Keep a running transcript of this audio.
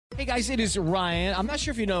Hey guys, it is Ryan. I'm not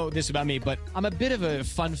sure if you know this about me, but I'm a bit of a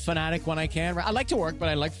fun fanatic when I can. I like to work, but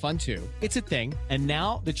I like fun too. It's a thing. And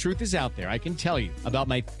now the truth is out there. I can tell you about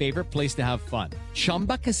my favorite place to have fun.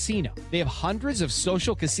 Chumba Casino. They have hundreds of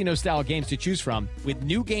social casino style games to choose from with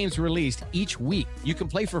new games released each week. You can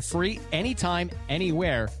play for free anytime,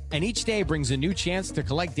 anywhere. And each day brings a new chance to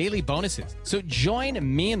collect daily bonuses. So join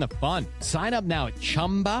me in the fun. Sign up now at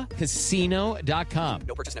ChumbaCasino.com.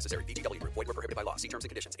 No purchase necessary. VGW Group. Void where prohibited by law. See terms and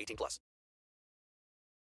conditions. 18+.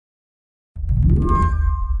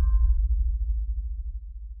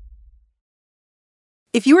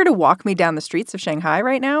 If you were to walk me down the streets of Shanghai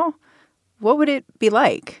right now, what would it be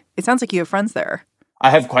like? It sounds like you have friends there. I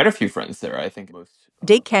have quite a few friends there. I think most.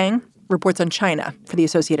 Dake Kang reports on China for the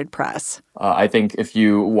Associated Press. I think if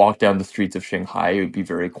you walk down the streets of Shanghai, it would be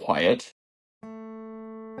very quiet.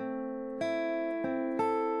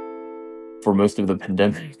 For most of the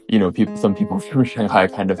pandemic, some people from Shanghai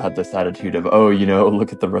kind of had this attitude of,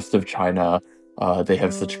 look at the rest of China. They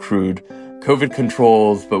have such crude COVID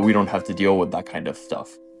controls, but we don't have to deal with that kind of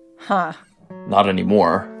stuff. Huh. Not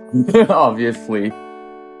anymore, obviously.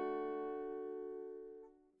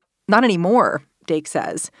 Not anymore, Dake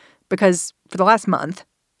says, because for the last month,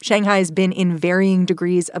 Shanghai has been in varying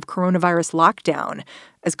degrees of coronavirus lockdown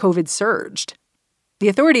as COVID surged. The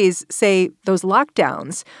authorities say those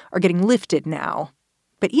lockdowns are getting lifted now.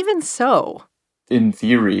 But even so, in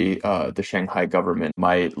theory, the Shanghai government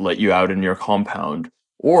might let you out in your compound,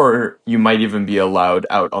 or you might even be allowed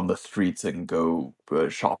out on the streets and go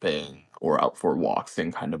shopping or out for walks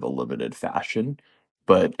in kind of a limited fashion.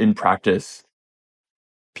 But in practice,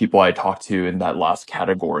 people I talk to in that last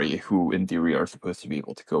category, who in theory are supposed to be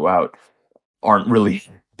able to go out, aren't really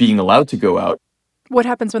being allowed to go out. What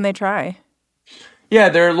happens when they try? Yeah,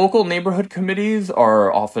 their local neighborhood committees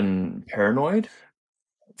are often paranoid.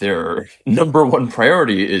 Their number one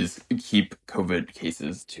priority is keep COVID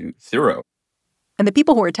cases to zero. And the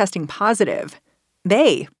people who are testing positive,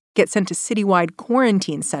 they get sent to citywide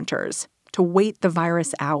quarantine centers to wait the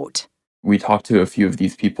virus out. We talked to a few of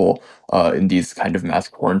these people in these kind of mass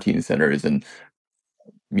quarantine centers, and,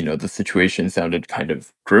 the situation sounded kind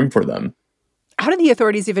of grim for them. How did the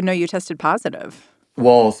authorities even know you tested positive?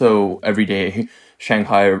 Well, so every day,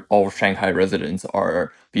 all Shanghai residents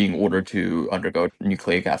are being ordered to undergo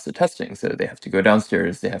nucleic acid testing. So they have to go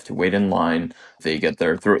downstairs, they have to wait in line, they get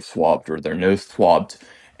their throat swabbed or their nose swabbed,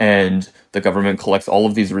 and the government collects all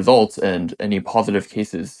of these results, and any positive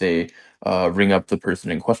cases, they ring up the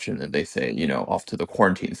person in question and they say, off to the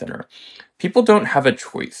quarantine center. People don't have a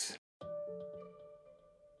choice.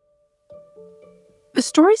 The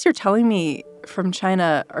stories you're telling me from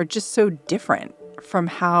China are just so different from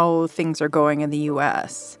how things are going in the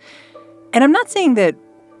U.S. And I'm not saying that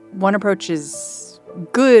one approach is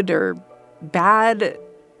good or bad.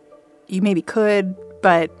 You maybe could,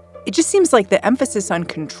 but it just seems like the emphasis on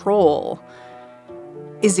control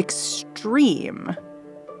is extreme.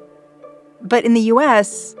 But in the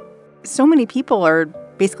U.S., so many people are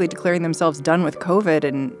basically declaring themselves done with COVID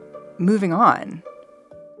and moving on.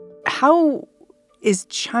 How is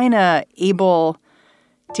China able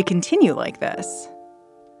to continue like this?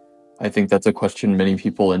 I think that's a question many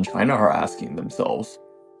people in China are asking themselves.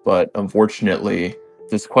 But unfortunately,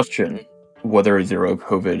 this question, whether zero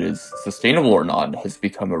COVID is sustainable or not, has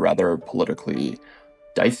become a rather politically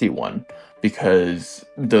dicey one, because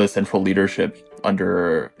the central leadership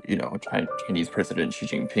under, Chinese President Xi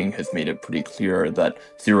Jinping has made it pretty clear that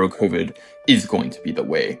zero COVID is going to be the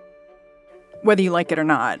way. Whether you like it or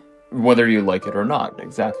not. Whether you like it or not,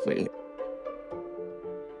 exactly.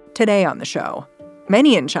 Today on the show,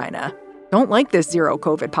 many in China don't like this zero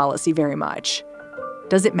COVID policy very much.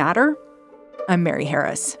 Does it matter? I'm Mary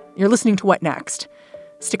Harris. You're listening to What Next?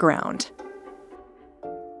 Stick around.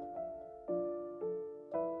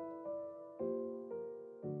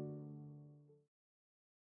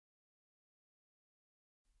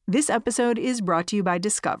 This episode is brought to you by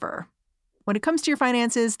Discover. When it comes to your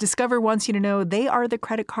finances, Discover wants you to know they are the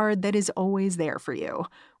credit card that is always there for you.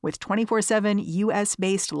 With 24/7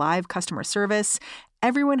 U.S.-based live customer service,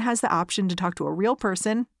 everyone has the option to talk to a real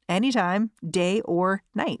person anytime, day or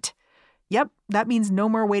night. Yep, that means no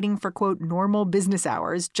more waiting for, quote, normal business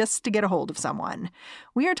hours just to get a hold of someone.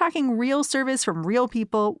 We are talking real service from real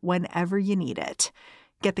people whenever you need it.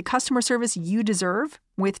 Get the customer service you deserve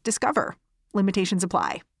with Discover. Limitations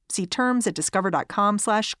apply. See terms at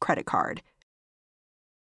discover.com/creditcard.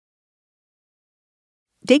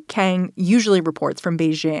 Dake Kang usually reports from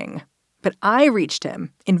Beijing, but I reached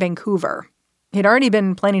him in Vancouver. He'd already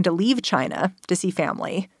been planning to leave China to see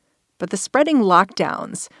family, but the spreading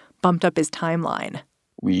lockdowns bumped up his timeline.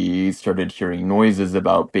 we started hearing noises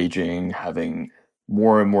about Beijing having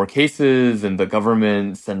more and more cases and the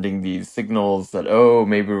government sending these signals that, oh,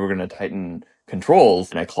 maybe we're going to tighten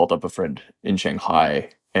controls. And I called up a friend in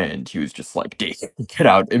Shanghai and he was just like, Dave, get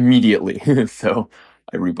out immediately. So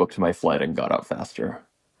I rebooked my flight and got out faster.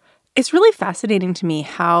 It's really fascinating to me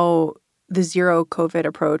how the zero COVID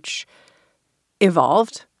approach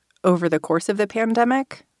evolved over the course of the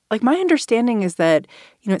pandemic. Like, my understanding is that,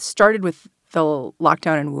 it started with the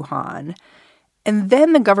lockdown in Wuhan, and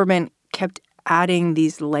then the government kept adding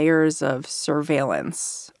these layers of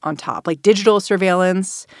surveillance on top, like digital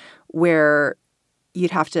surveillance, where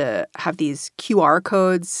you'd have to have these QR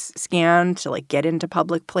codes scanned to like get into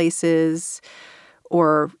public places,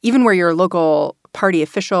 or even where your local party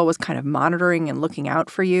official was kind of monitoring and looking out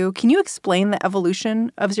for you. Can you explain the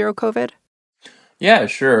evolution of zero COVID? Yeah,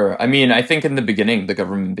 sure. I mean, I think in the beginning, the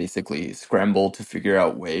government basically scrambled to figure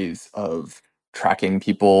out ways of tracking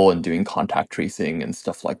people and doing contact tracing and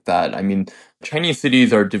stuff like that. I mean, Chinese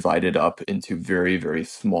cities are divided up into very, very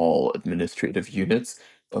small administrative units,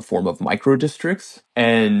 a form of micro districts.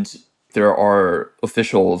 And there are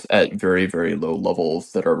officials at very, very low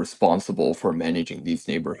levels that are responsible for managing these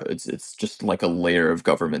neighborhoods. It's just like a layer of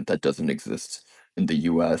government that doesn't exist in the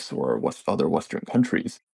US or other Western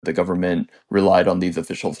countries. The government relied on these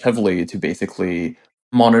officials heavily to basically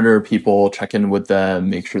monitor people, check in with them,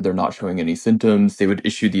 make sure they're not showing any symptoms. They would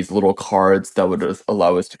issue these little cards that would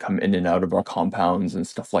allow us to come in and out of our compounds and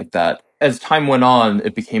stuff like that. As time went on,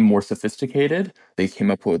 it became more sophisticated. They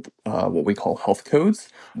came up with what we call health codes,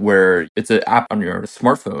 where it's an app on your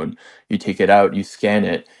smartphone. You take it out, you scan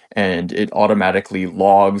it, and it automatically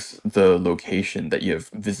logs the location that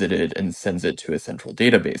you've visited and sends it to a central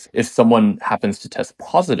database. If someone happens to test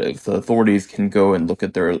positive, the authorities can go and look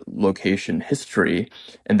at their location history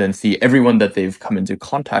and then see everyone that they've come into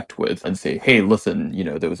contact with and say, hey, listen,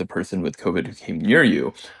 there was a person with COVID who came near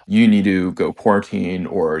you. You need to go quarantine,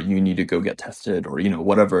 or you need to go get tested, or,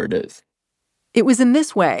 whatever it is. It was in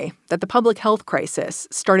this way that the public health crisis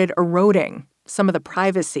started eroding some of the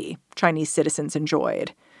privacy Chinese citizens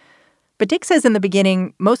enjoyed. But Dick says in the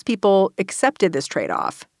beginning, most people accepted this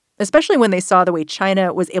trade-off, especially when they saw the way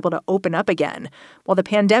China was able to open up again while the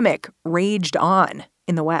pandemic raged on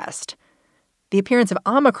in the West. The appearance of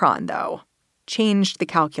Omicron, though, changed the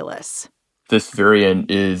calculus. This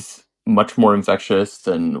variant is much more infectious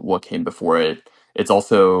than what came before it. It's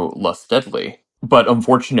also less deadly. But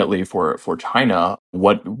unfortunately for China,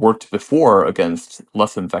 what worked before against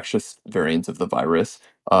less infectious variants of the virus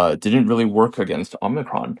didn't really work against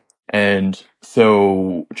Omicron. And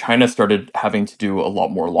so China started having to do a lot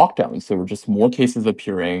more lockdowns. So just more cases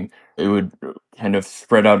appearing. It would kind of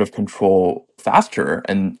spread out of control faster.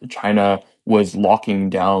 And China was locking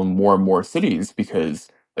down more and more cities because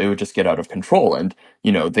it would just get out of control. And,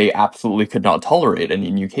 they absolutely could not tolerate any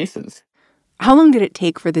new cases. How long did it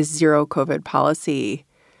take for this zero COVID policy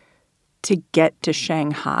to get to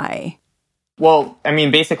Shanghai? Well, I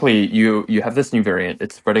mean, basically, you have this new variant.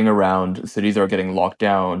 It's spreading around. Cities are getting locked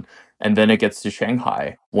down. And then it gets to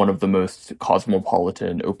Shanghai, one of the most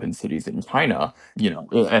cosmopolitan open cities in China.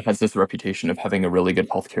 It has this reputation of having a really good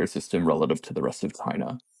healthcare system relative to the rest of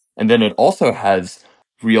China. And then it also has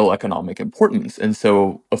real economic importance. And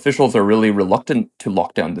so officials are really reluctant to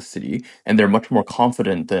lock down the city. And they're much more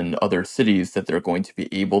confident than other cities that they're going to be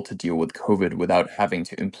able to deal with COVID without having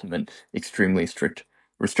to implement extremely strict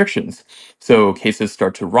restrictions. So cases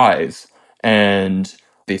start to rise, and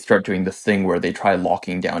they start doing this thing where they try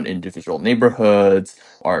locking down individual neighborhoods,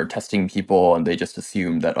 are testing people, and they just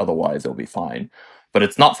assume that otherwise it'll be fine. But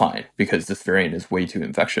it's not fine because this variant is way too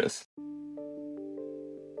infectious.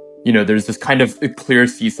 There's this kind of clear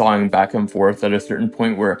seesawing back and forth at a certain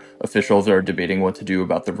point where officials are debating what to do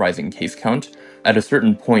about the rising case count. At a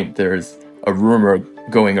certain point, there's a rumor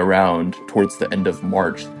going around towards the end of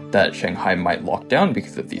March that Shanghai might lock down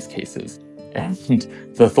because of these cases. And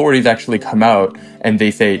the authorities actually come out and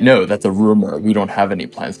they say, no, that's a rumor. We don't have any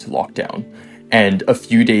plans to lock down. And a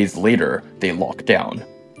few days later, they lock down.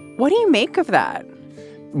 What do you make of that?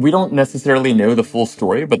 We don't necessarily know the full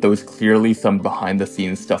story, but there was clearly some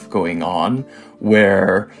behind-the-scenes stuff going on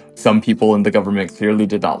where some people in the government clearly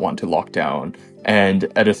did not want to lock down. And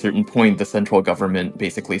at a certain point, the central government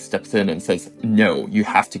basically steps in and says, no, you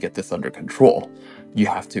have to get this under control. You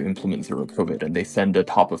have to implement zero COVID. And they send a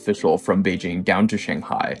top official from Beijing down to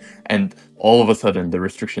Shanghai. And all of a sudden, the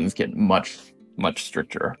restrictions get much, much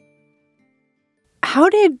stricter. How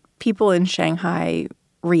did people in Shanghai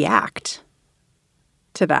react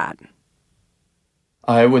to that?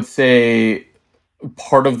 I would say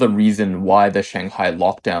part of the reason why the Shanghai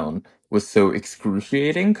lockdown was so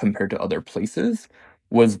excruciating compared to other places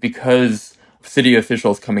was because city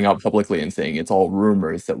officials coming out publicly and saying it's all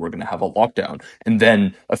rumors that we're going to have a lockdown. And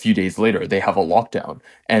then a few days later, they have a lockdown.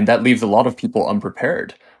 And that leaves a lot of people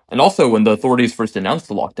unprepared. And also, when the authorities first announced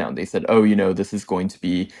the lockdown, they said, oh, this is going to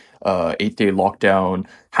be 8-day lockdown,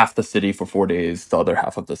 half the city for 4 days, the other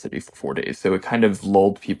half of the city for 4 days. So it kind of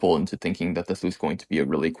lulled people into thinking that this was going to be a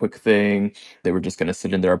really quick thing. They were just going to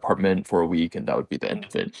sit in their apartment for a week and that would be the end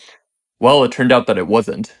of it. Well, it turned out that it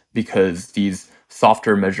wasn't, because these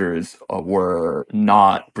softer measures were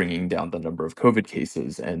not bringing down the number of COVID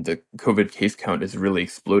cases, and the COVID case count is really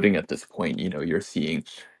exploding at this point. You're seeing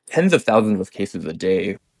tens of thousands of cases a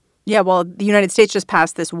day. Yeah, well, the United States just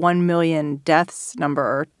passed this 1 million deaths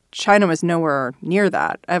number. China was nowhere near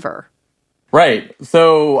that ever. Right.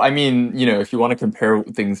 So, if you want to compare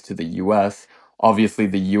things to the US, obviously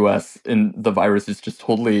the US and the virus is just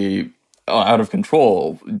totally out of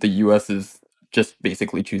control. The US is just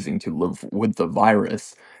basically choosing to live with the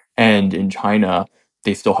virus. And in China,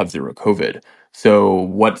 they still have zero COVID. So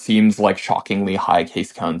what seems like shockingly high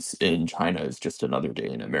case counts in China is just another day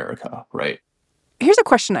in America, right? Here's a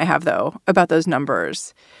question I have, though, about those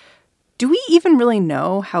numbers. Do we even really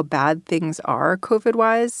know how bad things are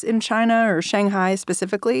COVID-wise in China or Shanghai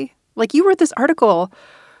specifically? Like, you wrote this article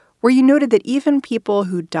where you noted that even people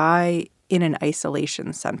who die in an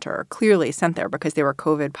isolation center, clearly sent there because they were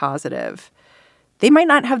COVID positive, they might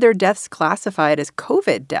not have their deaths classified as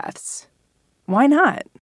COVID deaths. Why not?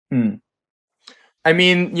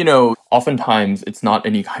 Oftentimes it's not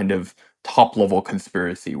any kind of top level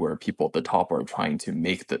conspiracy where people at the top are trying to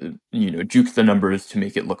make juke the numbers to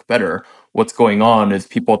make it look better. What's going on is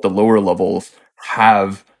people at the lower levels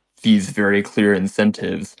have these very clear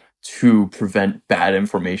incentives to prevent bad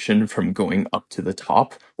information from going up to the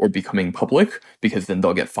top or becoming public, because then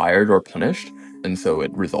they'll get fired or punished. And so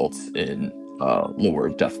it results in lower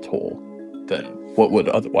death toll than what would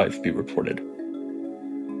otherwise be reported.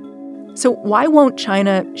 So why won't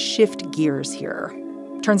China shift gears here?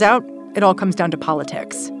 Turns out it all comes down to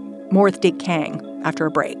politics. More with Dick Kang after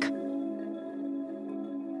a break.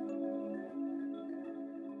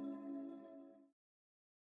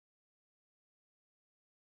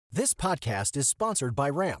 This podcast is sponsored by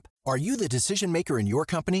Ramp. Are you the decision maker in your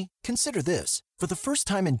company? Consider this. For the first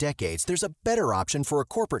time in decades, there's a better option for a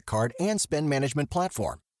corporate card and spend management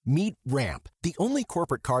platform. Meet Ramp, the only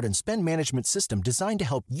corporate card and spend management system designed to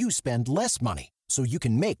help you spend less money so you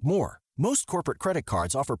can make more. Most corporate credit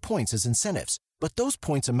cards offer points as incentives, but those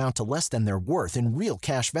points amount to less than their worth in real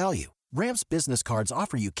cash value. Ramp's business cards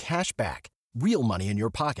offer you cash back, real money in your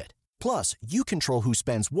pocket. Plus, you control who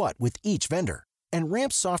spends what with each vendor. And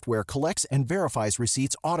Ramp's software collects and verifies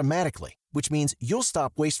receipts automatically, which means you'll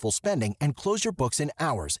stop wasteful spending and close your books in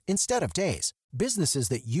hours instead of days. Businesses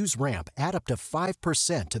that use Ramp add up to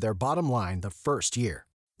 5% to their bottom line the first year.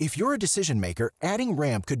 If you're a decision maker, adding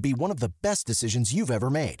Ramp could be one of the best decisions you've ever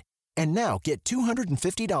made. And now get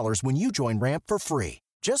 $250 when you join Ramp for free.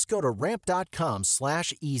 Just go to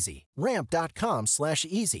ramp.com/easy.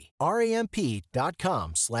 Ramp.com/easy.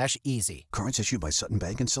 RAMP.com/easy. Cards issued by Sutton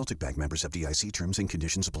Bank and Celtic Bank, members of FDIC. Terms and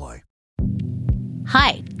conditions apply.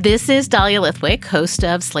 Hi, this is Dahlia Lithwick, host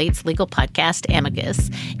of Slate's legal podcast,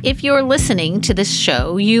 Amicus. If you're listening to this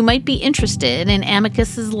show, you might be interested in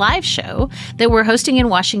Amicus's live show that we're hosting in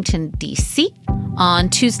Washington, D.C.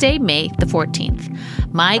 on Tuesday, May the 14th.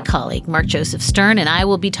 My colleague, Mark Joseph Stern, and I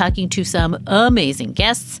will be talking to some amazing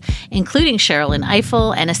guests, including Sherrilyn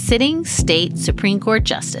Ifill and a sitting state Supreme Court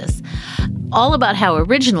justice, all about how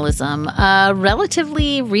originalism, a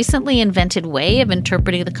relatively recently invented way of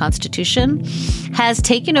interpreting the Constitution, has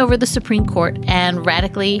taken over the Supreme Court and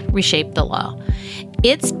radically reshaped the law.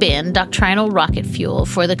 It's been doctrinal rocket fuel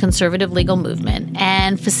for the conservative legal movement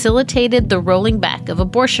and facilitated the rolling back of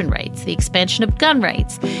abortion rights, the expansion of gun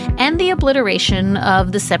rights, and the obliteration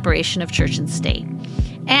of the separation of church and state.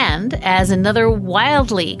 And as another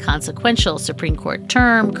wildly consequential Supreme Court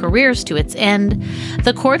term careers to its end,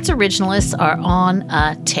 the court's originalists are on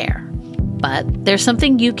a tear. But there's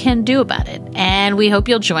something you can do about it, and we hope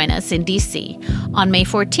you'll join us in D.C. on May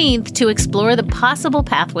 14th to explore the possible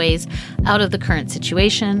pathways out of the current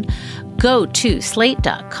situation. Go to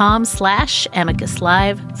slate.com/Amicus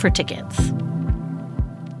Live for tickets.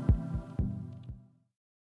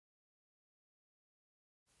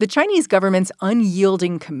 The Chinese government's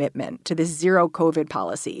unyielding commitment to this zero COVID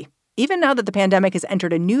policy, even now that the pandemic has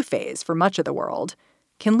entered a new phase for much of the world,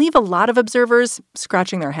 can leave a lot of observers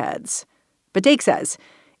scratching their heads. But Dake says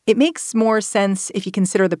it makes more sense if you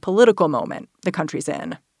consider the political moment the country's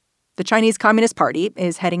in. The Chinese Communist Party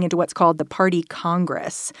is heading into what's called the Party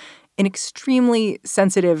Congress, an extremely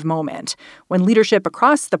sensitive moment when leadership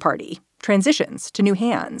across the party transitions to new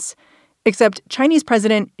hands. Except Chinese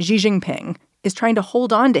President Xi Jinping is trying to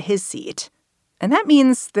hold on to his seat. And that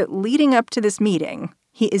means that leading up to this meeting,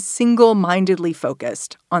 he is single-mindedly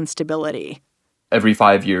focused on stability. Every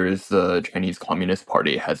 5 years, the Chinese Communist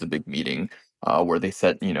Party has a big meeting where they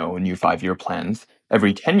set, new 5-year plans.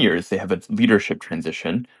 Every 10 years, they have a leadership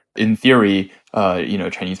transition. In theory,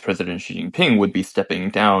 Chinese President Xi Jinping would be stepping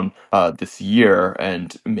down this year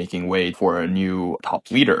and making way for a new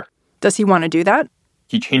top leader. Does he want to do that?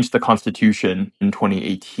 He changed the constitution in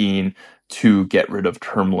 2018 to get rid of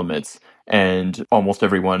term limits. And almost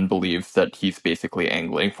everyone believes that he's basically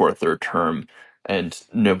angling for a third term. And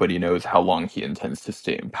nobody knows how long he intends to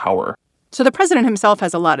stay in power. So the president himself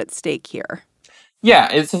has a lot at stake here. Yeah,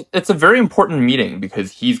 it's a very important meeting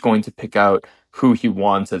because he's going to pick out who he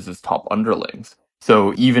wants as his top underlings.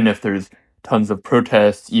 So even if there's tons of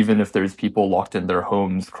protests, even if there's people locked in their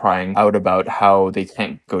homes crying out about how they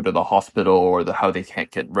can't go to the hospital or how they can't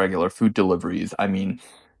get regular food deliveries, I mean,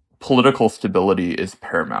 political stability is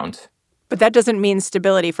paramount. But that doesn't mean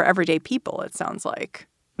stability for everyday people, it sounds like.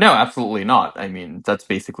 No, absolutely not. I mean, that's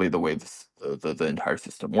basically the way the entire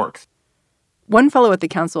system works. One fellow at the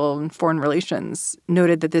Council on Foreign Relations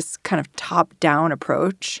noted that this kind of top-down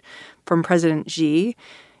approach from President Xi,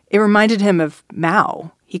 it reminded him of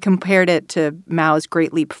Mao. He compared it to Mao's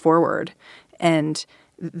Great Leap Forward and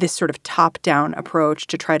this sort of top-down approach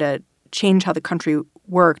to try to change how the country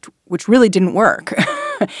worked, which really didn't work.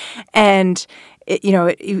 And,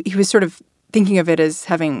 he was sort of thinking of it as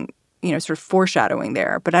having, sort of foreshadowing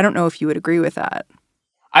there. But I don't know if you would agree with that.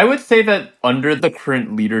 I would say that under the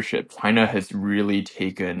current leadership, China has really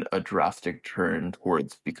taken a drastic turn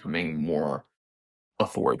towards becoming more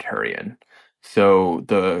authoritarian. So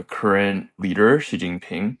the current leader, Xi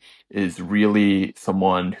Jinping, is really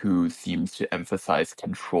someone who seems to emphasize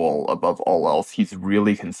control above all else. He's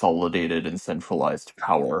really consolidated and centralized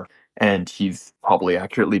power. And he's probably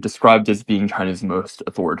accurately described as being China's most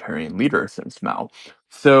authoritarian leader since Mao.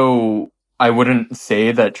 So I wouldn't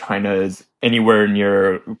say that China is anywhere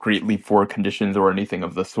near Great Leap Forward conditions or anything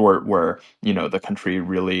of the sort where, the country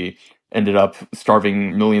really ended up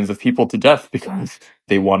starving millions of people to death because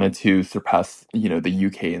they wanted to surpass, the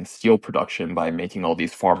UK in steel production by making all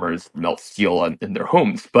these farmers melt steel in their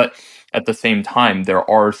homes. But at the same time, there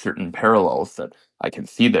are certain parallels that I can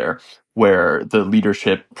see there where the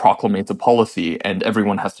leadership proclamates a policy and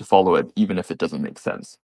everyone has to follow it, even if it doesn't make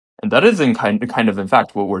sense. And that is in kind of, in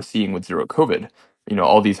fact, what we're seeing with zero COVID.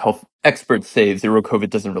 All these health experts say zero COVID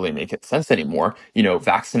doesn't really make sense anymore.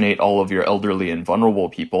 Vaccinate all of your elderly and vulnerable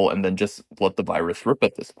people and then just let the virus rip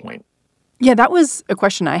at this point. Yeah, that was a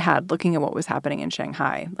question I had looking at what was happening in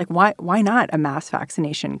Shanghai. Like, why not a mass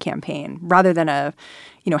vaccination campaign rather than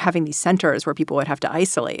having these centers where people would have to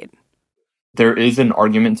isolate? There is an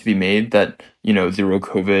argument to be made that, zero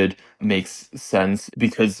COVID makes sense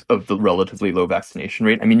because of the relatively low vaccination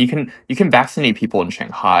rate. I mean, you can vaccinate people in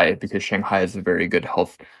Shanghai because Shanghai has a very good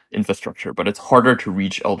health infrastructure, but it's harder to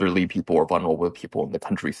reach elderly people or vulnerable people in the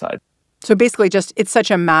countryside. So basically it's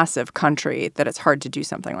such a massive country that it's hard to do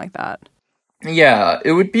something like that. Yeah,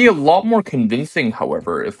 it would be a lot more convincing,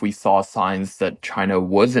 however, if we saw signs that China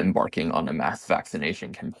was embarking on a mass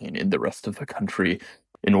vaccination campaign in the rest of the country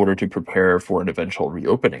in order to prepare for an eventual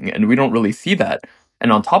reopening. And we don't really see that.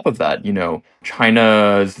 And on top of that,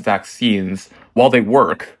 China's vaccines, while they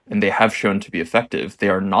work and they have shown to be effective, they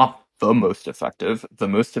are not the most effective. The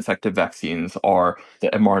most effective vaccines are the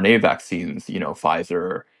mRNA vaccines,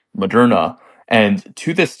 Pfizer, Moderna. And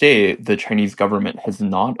to this day, the Chinese government has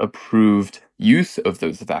not approved use of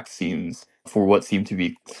those vaccines for what seem to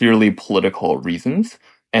be clearly political reasons.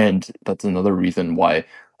 And that's another reason why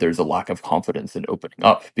there's a lack of confidence in opening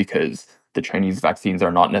up, because the Chinese vaccines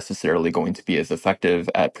are not necessarily going to be as effective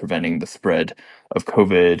at preventing the spread of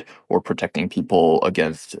COVID or protecting people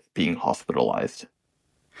against being hospitalized.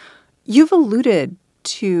 You've alluded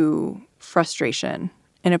to frustration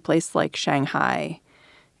in a place like Shanghai,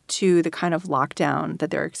 to the kind of lockdown that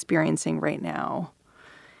they're experiencing right now.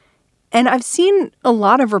 And I've seen a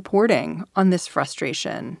lot of reporting on this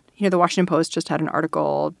frustration. The Washington Post just had an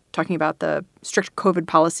article talking about the strict COVID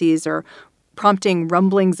policies are prompting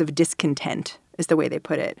rumblings of discontent, is the way they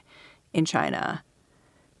put it, in China.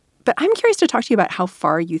 But I'm curious to talk to you about how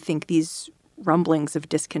far you think these rumblings of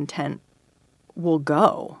discontent will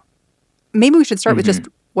go. Maybe we should start with just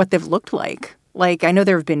what they've looked like. Like, I know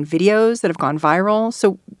there have been videos that have gone viral.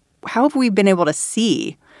 So how have we been able to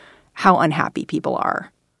see how unhappy people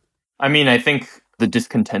are? I mean, I think the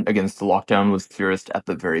discontent against the lockdown was clearest at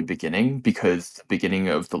the very beginning because the beginning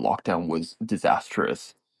of the lockdown was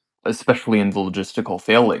disastrous. especially in the logistical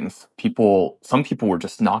failings, some people were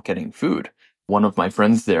just not getting food. One of my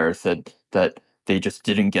friends there said that they just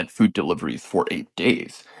didn't get food deliveries for 8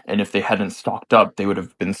 days. And if they hadn't stocked up, they would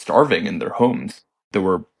have been starving in their homes. There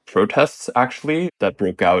were protests actually that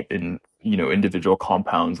broke out in, individual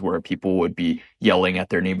compounds where people would be yelling at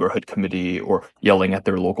their neighborhood committee or yelling at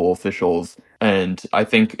their local officials. And I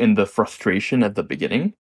think in the frustration at the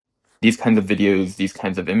beginning, these kinds of videos, these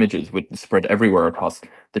kinds of images would spread everywhere across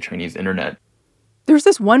the Chinese internet. There was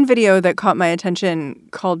this one video that caught my attention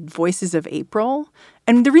called Voices of April.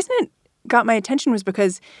 And the reason it got my attention was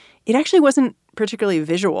because it actually wasn't particularly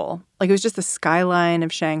visual. Like, it was just the skyline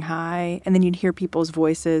of Shanghai, and then you'd hear people's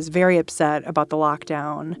voices very upset about the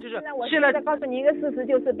lockdown.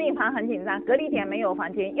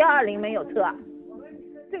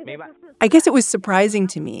 I guess it was surprising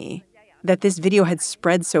to me that this video had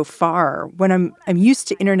spread so far when I'm used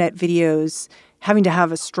to internet videos having to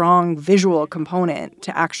have a strong visual component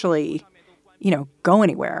to actually, go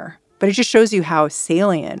anywhere. But it just shows you how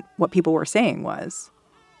salient what people were saying was.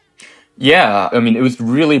 Yeah, I mean, it was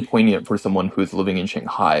really poignant for someone who's living in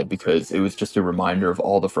Shanghai because it was just a reminder of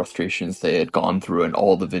all the frustrations they had gone through and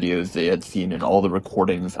all the videos they had seen and all the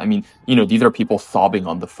recordings. I mean, these are people sobbing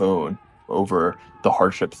on the phone over the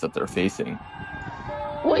hardships that they're facing.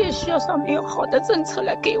 我也需要上面有好的政策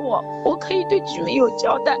来给我，我可以对居民有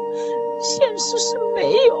交代。现实是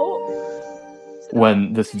没有。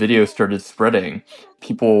When this video started spreading,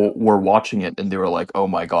 people were watching it and they were like, oh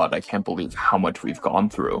my God, I can't believe how much we've gone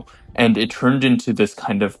through. And it turned into this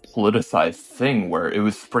kind of politicized thing where it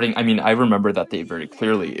was spreading. I mean, I remember that day very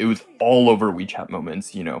clearly. It was all over WeChat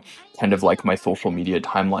Moments, kind of like my social media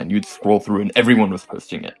timeline. You'd scroll through and everyone was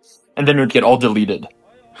posting it. And then it would get all deleted.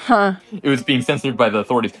 Huh. It was being censored by the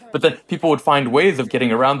authorities. But then people would find ways of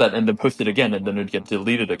getting around that and then post it again and then it'd get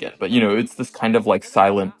deleted again. But, it's this kind of like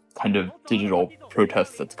silent kind of digital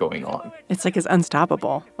protest that's going on. It's like it's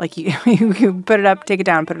unstoppable. Like you put it up, take it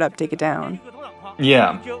down, put it up, take it down.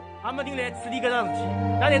 Yeah.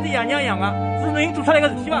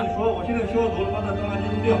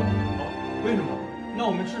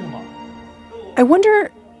 I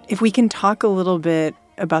wonder if we can talk a little bit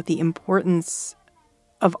about the importance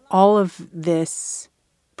of all of this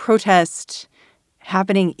protest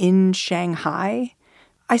happening in Shanghai.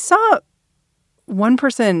 I saw one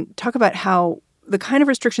person talk about how the kind of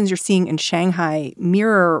restrictions you're seeing in Shanghai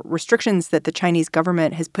mirror restrictions that the Chinese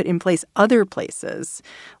government has put in place other places,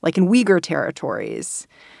 like in Uyghur territories.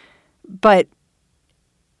 But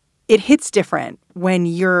it hits different when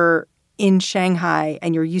you're in Shanghai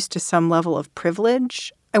and you're used to some level of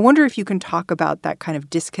privilege. I wonder if you can talk about that kind of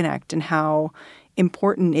disconnect and how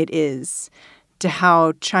important it is to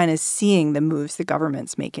how China's seeing the moves the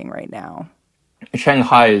government's making right now.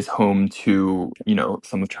 Shanghai is home to,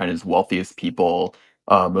 some of China's wealthiest people,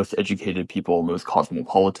 most educated people, most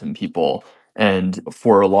cosmopolitan people. And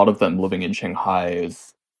for a lot of them, living in Shanghai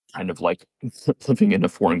is kind of like living in a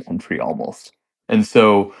foreign country almost. And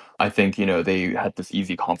so I think, they had this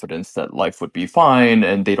easy confidence that life would be fine,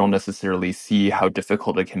 and they don't necessarily see how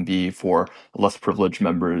difficult it can be for less privileged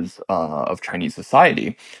members of Chinese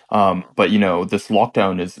society. But, this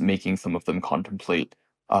lockdown is making some of them contemplate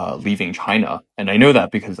leaving China. And I know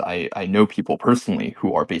that because I know people personally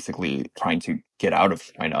who are basically trying to get out of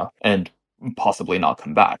China and possibly not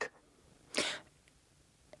come back.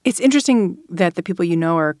 It's interesting that the people you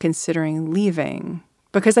know are considering leaving,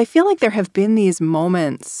 because I feel like there have been these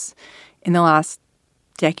moments in the last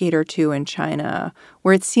decade or two in China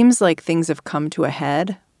where it seems like things have come to a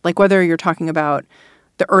head, like whether you're talking about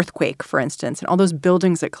the earthquake, for instance, and all those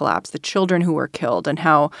buildings that collapsed, the children who were killed, and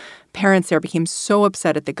how parents there became so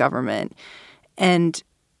upset at the government. And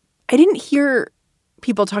I didn't hear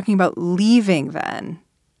people talking about leaving then,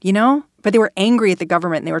 but they were angry at the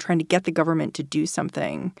government and they were trying to get the government to do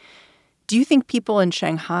something. Do you think people in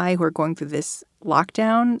Shanghai who are going through this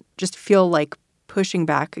lockdown just feel like pushing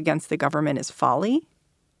back against the government is folly?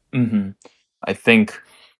 Mm-hmm. I think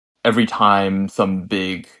every time some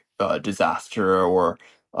big disaster or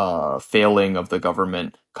failing of the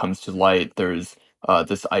government comes to light, there's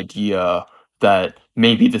this idea that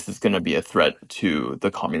maybe this is going to be a threat to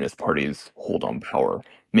the Communist Party's hold on power.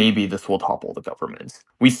 Maybe this will topple the government.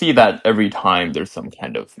 We see that every time there's some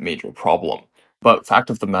kind of major problem. But fact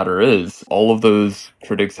of the matter is, all of those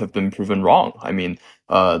critics have been proven wrong. I mean,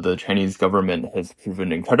 the Chinese government has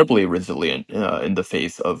proven incredibly resilient in the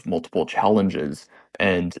face of multiple challenges,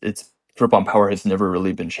 and its grip on power has never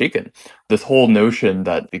really been shaken. This whole notion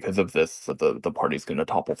that because of this, the party's going to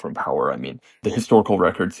topple from power, I mean, the historical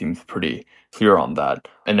record seems pretty clear on that.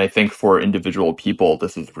 And I think for individual people,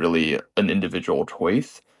 this is really an individual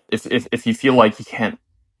choice. if you feel like you can't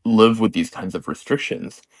live with these kinds of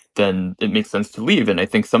restrictions, then it makes sense to leave. And I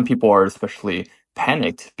think some people are especially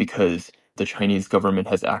panicked because the Chinese government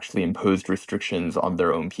has actually imposed restrictions on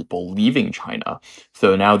their own people leaving China.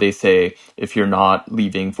 So now they say if you're not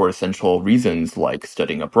leaving for essential reasons like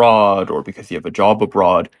studying abroad or because you have a job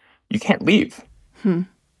abroad, you can't leave.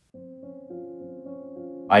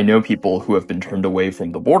 I know people who have been turned away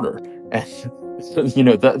from the border. And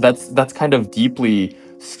that's kind of deeply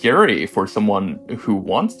scary for someone who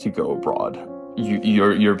wants to go abroad.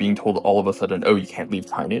 You're being told all of a sudden, oh, you can't leave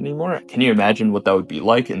China anymore. Can you imagine what that would be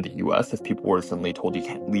like in the US if people were suddenly told you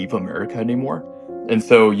can't leave America anymore? And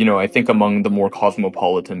so, I think among the more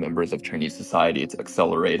cosmopolitan members of Chinese society, it's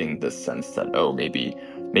accelerating this sense that, oh, maybe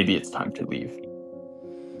it's time to leave.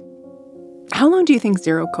 How long do you think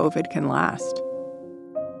zero COVID can last?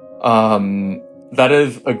 That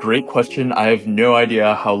is a great question. I have no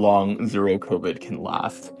idea how long zero COVID can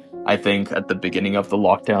last. I think at the beginning of the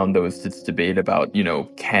lockdown, there was this debate about,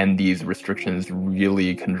 can these restrictions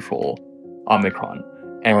really control Omicron?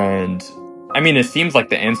 And I mean, it seems like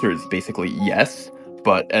the answer is basically yes,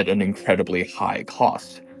 but at an incredibly high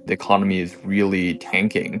cost. The economy is really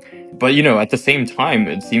tanking. But, at the same time,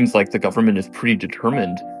 it seems like the government is pretty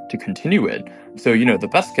determined to continue it. So, the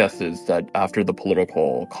best guess is that after the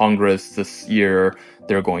political congress this year,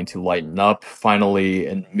 they're going to lighten up finally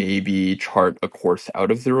and maybe chart a course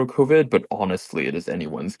out of zero COVID. But honestly, it is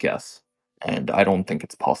anyone's guess. And I don't think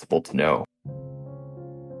it's possible to know.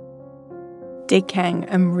 Dae Kang,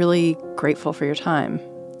 I'm really grateful for your time.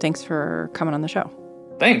 Thanks for coming on the show.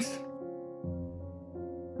 Thanks.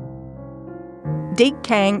 Dae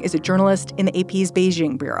Kang is a journalist in the AP's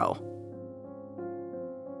Beijing bureau.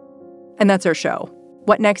 And that's our show.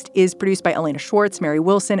 What Next is produced by Elena Schwartz, Mary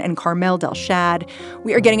Wilson, and Carmel Delshad.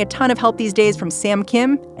 We are getting a ton of help these days from Sam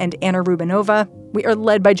Kim and Anna Rubinova. We are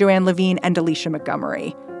led by Joanne Levine and Alicia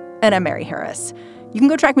Montgomery. And I'm Mary Harris. You can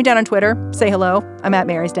go track me down on Twitter. Say hello. I'm at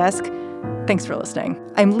Mary's Desk. Thanks for listening.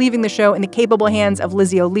 I'm leaving the show in the capable hands of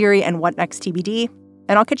Lizzie O'Leary and What Next TBD.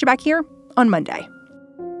 And I'll catch you back here on Monday.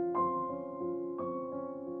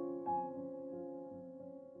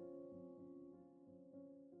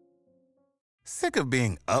 Sick of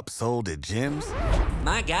being upsold at gyms?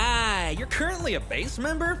 My guy, you're currently a base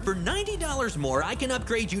member? For $90 more, I can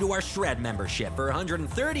upgrade you to our Shred membership. For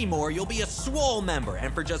 $130 more, you'll be a Swole member.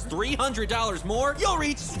 And for just $300 more, you'll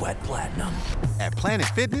reach Sweat Platinum. At Planet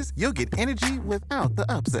Fitness, you'll get energy without the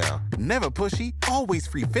upsell. Never pushy, always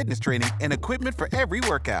free fitness training and equipment for every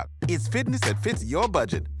workout. It's fitness that fits your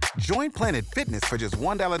budget. Join Planet Fitness for just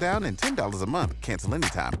 $1 down and $10 a month. Cancel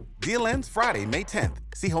anytime. Deal ends Friday, May 10th.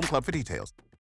 See Home Club for details.